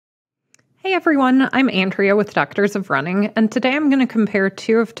Hey everyone, I'm Andrea with Doctors of Running, and today I'm going to compare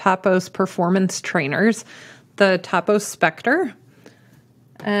two of Topo's performance trainers, the Topo Specter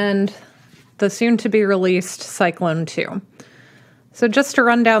and the soon-to-be-released Cyclone 2. So just to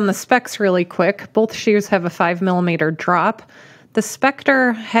run down the specs really quick, both shoes have a 5mm drop. The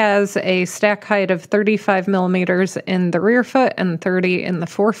Specter has a stack height of 35mm in the rear foot and 30 in the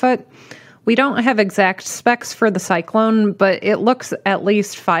forefoot. We don't have exact specs for the Cyclone, but it looks at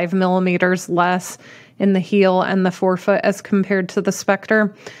least 5mm less in the heel and the forefoot as compared to the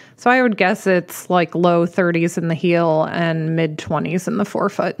Specter. So I would guess it's like low 30s in the heel and mid 20s in the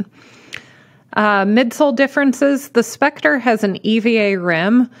forefoot. Midsole differences, the Specter has an EVA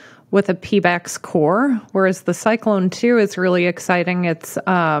rim with a Pebax core, whereas the Cyclone 2 is really exciting. It's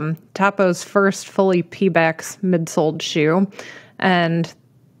Topo's first fully Pebax midsoled shoe, and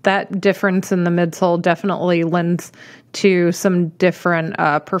that difference in the midsole definitely lends to some different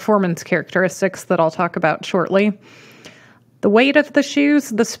performance characteristics that I'll talk about shortly. The weight of the shoes,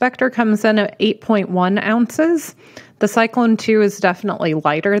 the Specter comes in at 8.1 ounces. The Cyclone 2 is definitely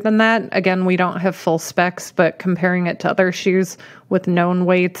lighter than that. Again, we don't have full specs, but comparing it to other shoes with known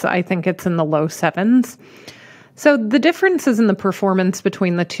weights, I think it's in the low 7s. So the differences in the performance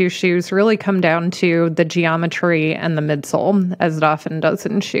between the two shoes really come down to the geometry and the midsole, as it often does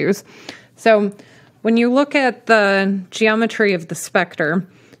in shoes. So when you look at the geometry of the Specter,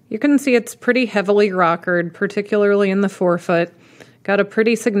 you can see it's pretty heavily rockered, particularly in the forefoot. Got a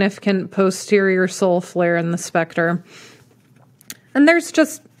pretty significant posterior sole flare in the Specter. And there's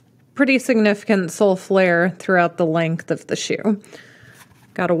just pretty significant sole flare throughout the length of the shoe.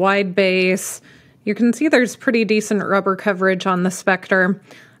 Got a wide base. You can see there's pretty decent rubber coverage on the Specter.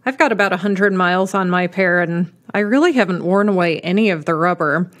 I've got about 100 miles on my pair, and I really haven't worn away any of the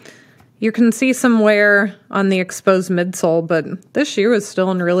rubber. You can see some wear on the exposed midsole, but this shoe is still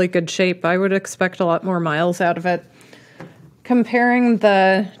in really good shape. I would expect a lot more miles out of it. Comparing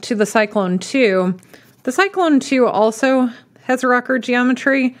to the Cyclone 2, the Cyclone 2 also has rocker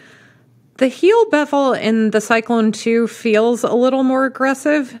geometry. The heel bevel in the Cyclone 2 feels a little more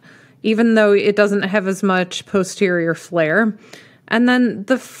aggressive, even though it doesn't have as much posterior flare. And then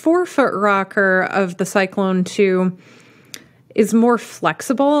the forefoot rocker of the Cyclone 2 is more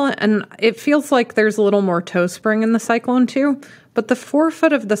flexible, and it feels like there's a little more toe spring in the Cyclone 2, but the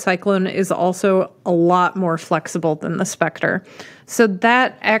forefoot of the Cyclone is also a lot more flexible than the Specter. So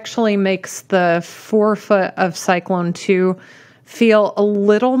that actually makes the forefoot of Cyclone 2 feel a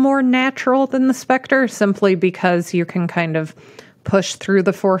little more natural than the Specter, simply because you can kind of push through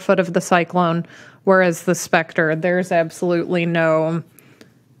the forefoot of the Cyclone, whereas the Specter, there's absolutely no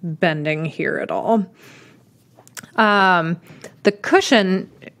bending here at all. The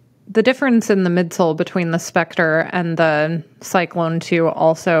cushion, the difference in the midsole between the Specter and the Cyclone 2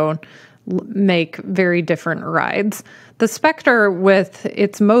 also make very different rides. The Specter, with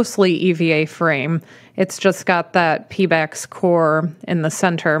its mostly EVA frame, it's just got that Pebax core in the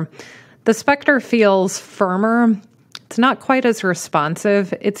center. The Specter feels firmer. It's not quite as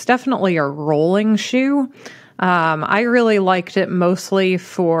responsive. It's definitely a rolling shoe. I really liked it mostly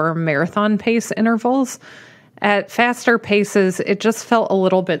for marathon pace intervals. At faster paces, it just felt a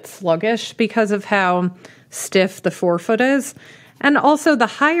little bit sluggish because of how stiff the forefoot is. And also the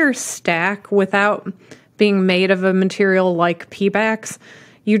higher stack, without being made of a material like Pebax,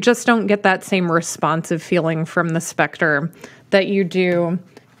 you just don't get that same responsive feeling from the Specter that you do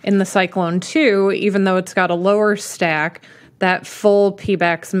in the Cyclone 2. Even though it's got a lower stack, that full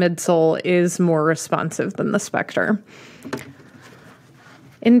Pebax midsole is more responsive than the Specter.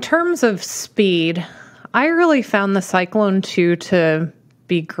 In terms of speed, I really found the Cyclone 2 to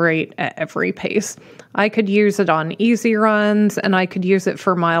be great at every pace. I could use it on easy runs, and I could use it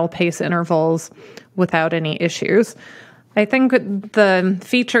for mile pace intervals without any issues. I think the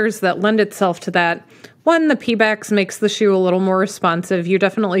features that lend itself to that, one, the Pebax makes the shoe a little more responsive. You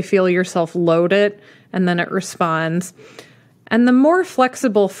definitely feel yourself load it, and then it responds. And the more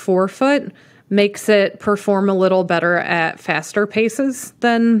flexible forefoot makes it perform a little better at faster paces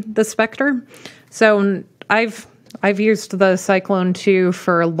than the Specter. So I've used the Cyclone 2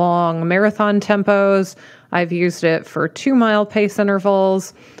 for long marathon tempos. I've used it for 2-mile pace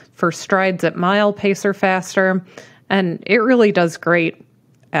intervals, for strides at mile pace or faster, and it really does great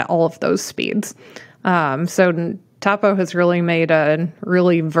at all of those speeds. So Topo has really made a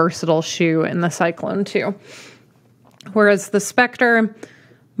really versatile shoe in the Cyclone 2. Whereas the Specter,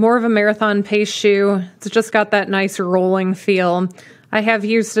 more of a marathon pace shoe. It's just got that nice rolling feel. I have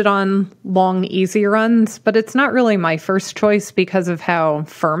used it on long, easy runs, but it's not really my first choice because of how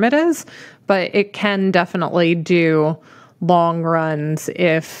firm it is, but it can definitely do long runs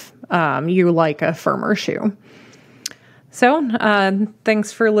if you like a firmer shoe. So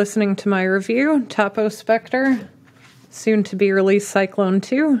thanks for listening to my review. Topo Specter, soon to be released Cyclone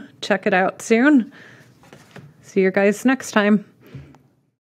 2. Check it out soon. See you guys next time.